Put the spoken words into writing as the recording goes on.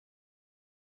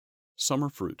Summer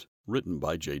Fruit, written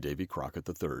by J. Davy Crockett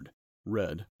III.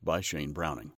 Read by Shane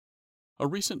Browning. A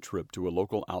recent trip to a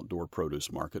local outdoor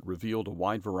produce market revealed a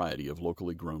wide variety of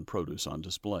locally grown produce on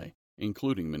display,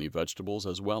 including many vegetables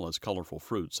as well as colorful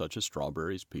fruits such as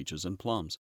strawberries, peaches, and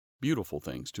plums. Beautiful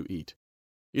things to eat.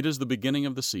 It is the beginning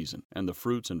of the season, and the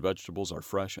fruits and vegetables are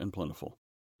fresh and plentiful.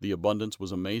 The abundance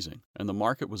was amazing, and the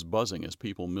market was buzzing as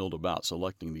people milled about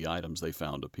selecting the items they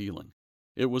found appealing.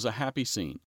 It was a happy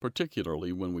scene,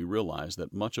 particularly when we realize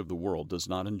that much of the world does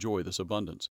not enjoy this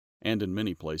abundance, and in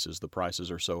many places the prices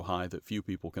are so high that few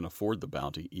people can afford the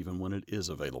bounty even when it is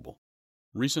available.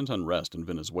 Recent unrest in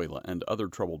Venezuela and other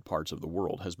troubled parts of the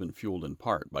world has been fueled in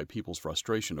part by people's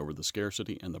frustration over the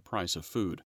scarcity and the price of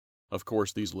food. Of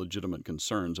course, these legitimate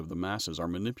concerns of the masses are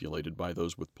manipulated by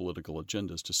those with political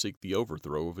agendas to seek the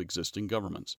overthrow of existing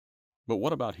governments. But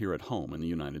what about here at home in the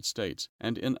United States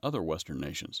and in other Western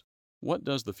nations? What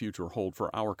does the future hold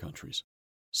for our countries?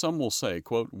 Some will say,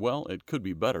 quote, well, it could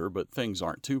be better, but things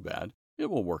aren't too bad.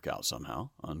 It will work out somehow,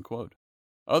 unquote.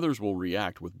 Others will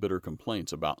react with bitter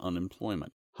complaints about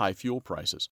unemployment, high fuel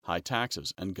prices, high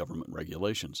taxes, and government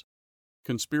regulations.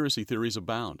 Conspiracy theories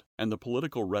abound, and the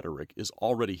political rhetoric is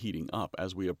already heating up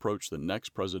as we approach the next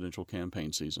presidential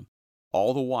campaign season.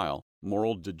 All the while,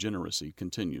 moral degeneracy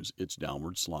continues its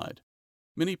downward slide.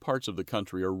 Many parts of the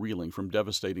country are reeling from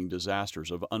devastating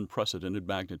disasters of unprecedented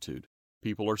magnitude.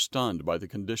 People are stunned by the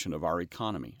condition of our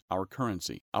economy, our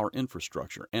currency, our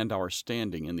infrastructure, and our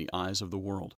standing in the eyes of the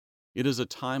world. It is a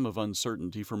time of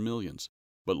uncertainty for millions,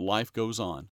 but life goes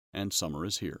on, and summer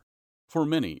is here. For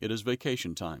many, it is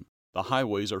vacation time. The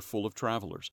highways are full of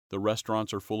travelers. The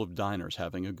restaurants are full of diners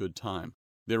having a good time.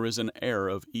 There is an air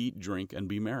of eat, drink, and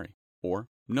be merry, or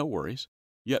no worries.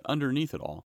 Yet underneath it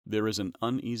all, there is an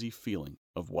uneasy feeling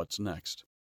of what's next.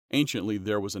 Anciently,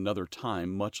 there was another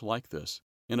time much like this.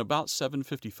 In about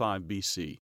 755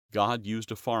 B.C., God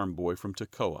used a farm boy from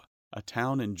Tekoa, a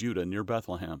town in Judah near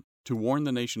Bethlehem, to warn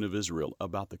the nation of Israel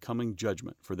about the coming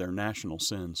judgment for their national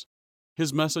sins.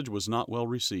 His message was not well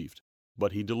received,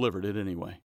 but he delivered it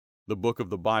anyway. The book of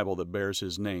the Bible that bears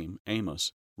his name,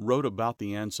 Amos, wrote about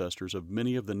the ancestors of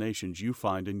many of the nations you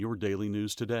find in your daily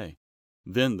news today.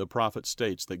 Then the prophet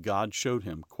states that God showed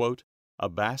him, quote, a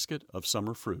basket of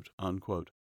summer fruit,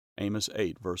 unquote. Amos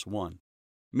 8, verse 1.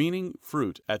 Meaning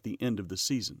fruit at the end of the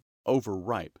season,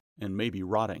 overripe, and maybe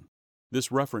rotting.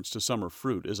 This reference to summer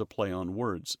fruit is a play on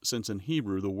words, since in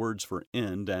Hebrew the words for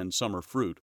end and summer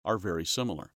fruit are very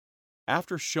similar.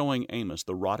 After showing Amos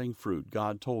the rotting fruit,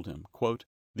 God told him, quote,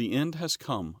 the end has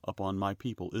come upon my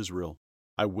people Israel.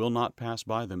 I will not pass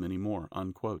by them any more,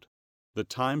 unquote. The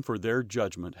time for their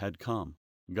judgment had come.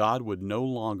 God would no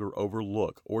longer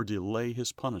overlook or delay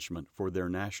his punishment for their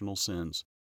national sins.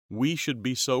 We should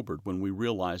be sobered when we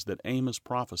realize that Amos'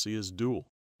 prophecy is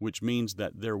dual, which means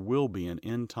that there will be an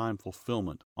end-time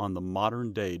fulfillment on the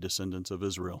modern-day descendants of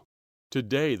Israel.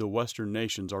 Today, the Western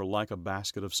nations are like a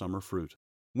basket of summer fruit.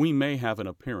 We may have an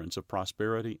appearance of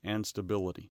prosperity and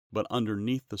stability, but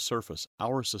underneath the surface,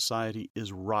 our society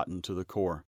is rotten to the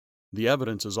core. The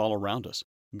evidence is all around us.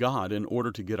 God, in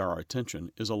order to get our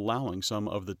attention, is allowing some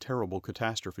of the terrible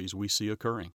catastrophes we see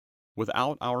occurring.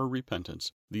 Without our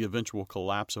repentance, the eventual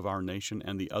collapse of our nation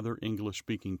and the other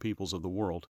English-speaking peoples of the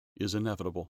world is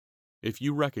inevitable. If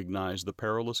you recognize the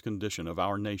perilous condition of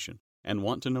our nation and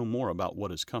want to know more about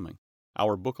what is coming,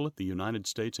 our booklet, The United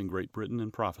States and Great Britain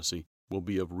in Prophecy, will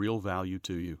be of real value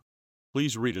to you.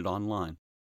 Please read it online.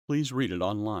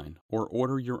 Or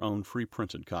order your own free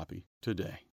printed copy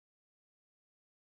today.